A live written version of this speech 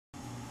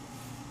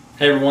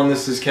Hey everyone,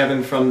 this is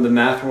Kevin from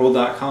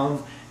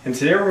themathworld.com, and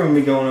today we're going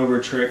to be going over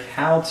a trick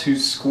how to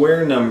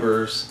square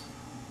numbers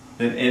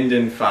that end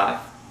in 5.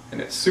 And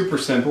it's super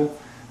simple,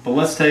 but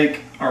let's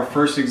take our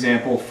first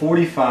example,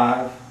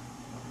 45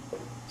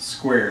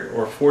 squared,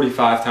 or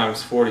 45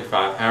 times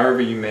 45, however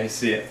you may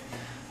see it.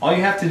 All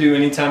you have to do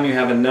anytime you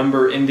have a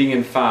number ending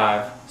in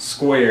 5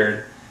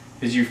 squared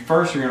is you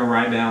first are going to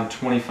write down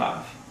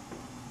 25.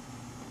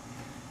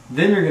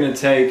 Then you're going to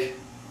take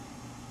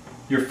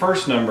your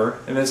first number,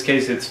 in this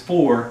case it's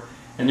 4,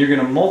 and you're going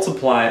to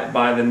multiply it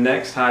by the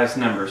next highest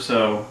number.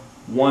 So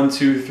 1,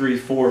 2, 3,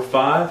 4,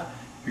 5.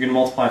 You're going to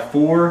multiply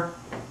 4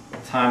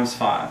 times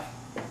 5.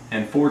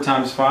 And 4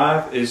 times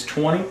 5 is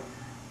 20,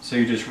 so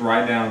you just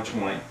write down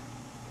 20.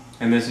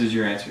 And this is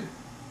your answer,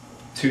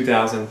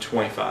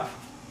 2025.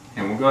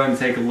 And we'll go ahead and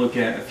take a look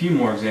at a few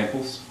more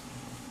examples.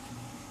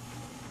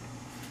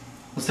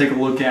 Let's take a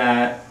look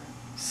at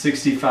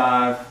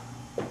 65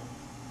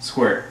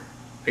 squared.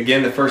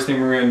 Again, the first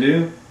thing we're going to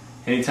do,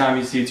 anytime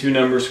you see two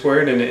numbers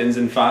squared and it ends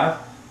in 5,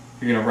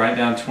 you're going to write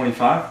down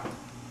 25.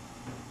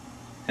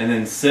 And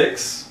then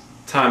 6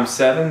 times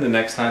 7, the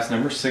next highest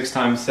number, 6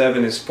 times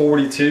 7 is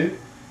 42.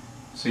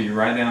 So you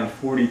write down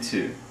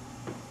 42.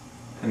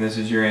 And this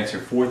is your answer,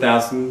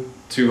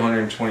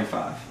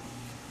 4,225.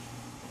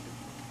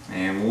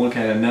 And we'll look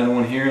at another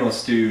one here.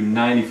 Let's do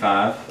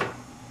 95,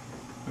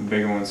 a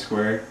bigger one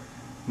squared.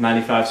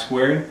 95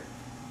 squared.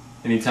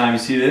 Anytime you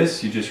see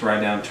this, you just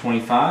write down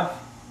 25.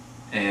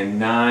 And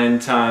 9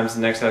 times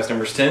the next highest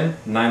number is 10.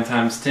 9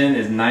 times 10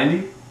 is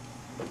 90.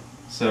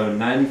 So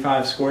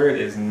 95 squared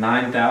is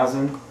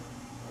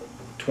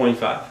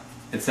 9,025.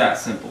 It's that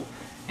simple.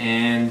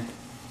 And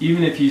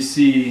even if you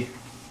see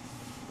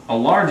a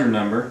larger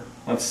number,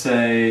 let's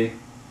say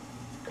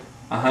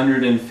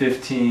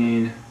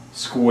 115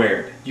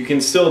 squared, you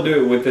can still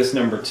do it with this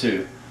number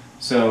too.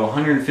 So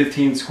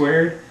 115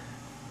 squared,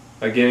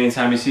 again,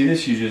 anytime you see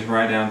this, you just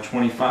write down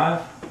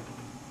 25.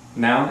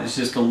 Now it's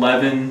just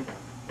 11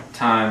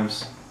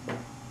 times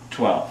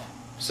 12.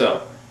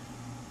 So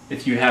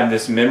if you have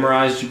this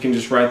memorized, you can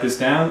just write this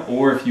down,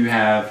 or if you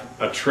have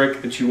a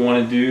trick that you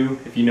want to do,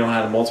 if you know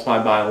how to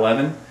multiply by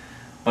 11,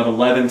 but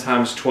 11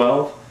 times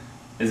 12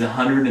 is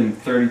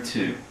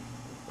 132.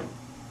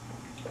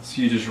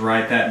 So you just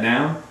write that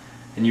down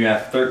and you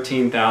have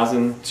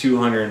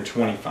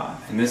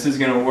 13,225. And this is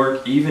going to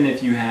work even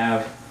if you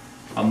have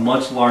a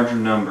much larger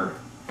number.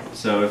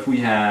 So if we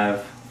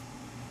have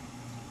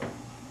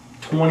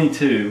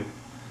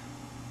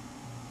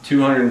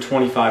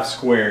 225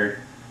 squared,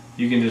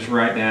 you can just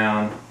write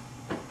down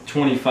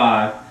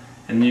 25,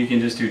 and you can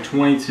just do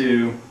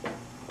 22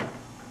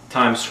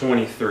 times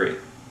 23.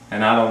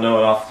 And I don't know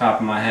it off the top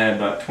of my head,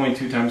 but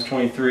 22 times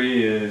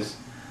 23 is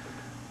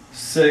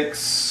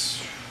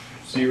 60,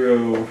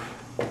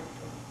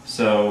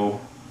 so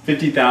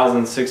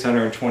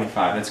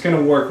 50,625. It's going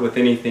to work with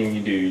anything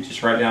you do. You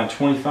just write down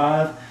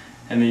 25,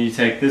 and then you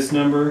take this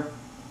number,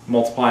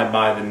 multiply it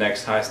by the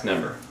next highest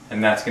number,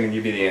 and that's going to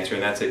give you the answer.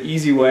 And that's an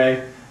easy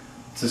way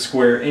to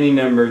square any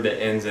number that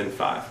ends in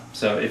 5.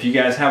 So if you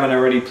guys haven't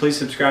already, please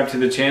subscribe to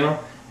the channel,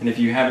 and if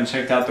you haven't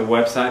checked out the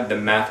website,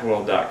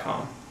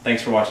 themathworld.com.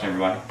 Thanks for watching,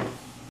 everybody.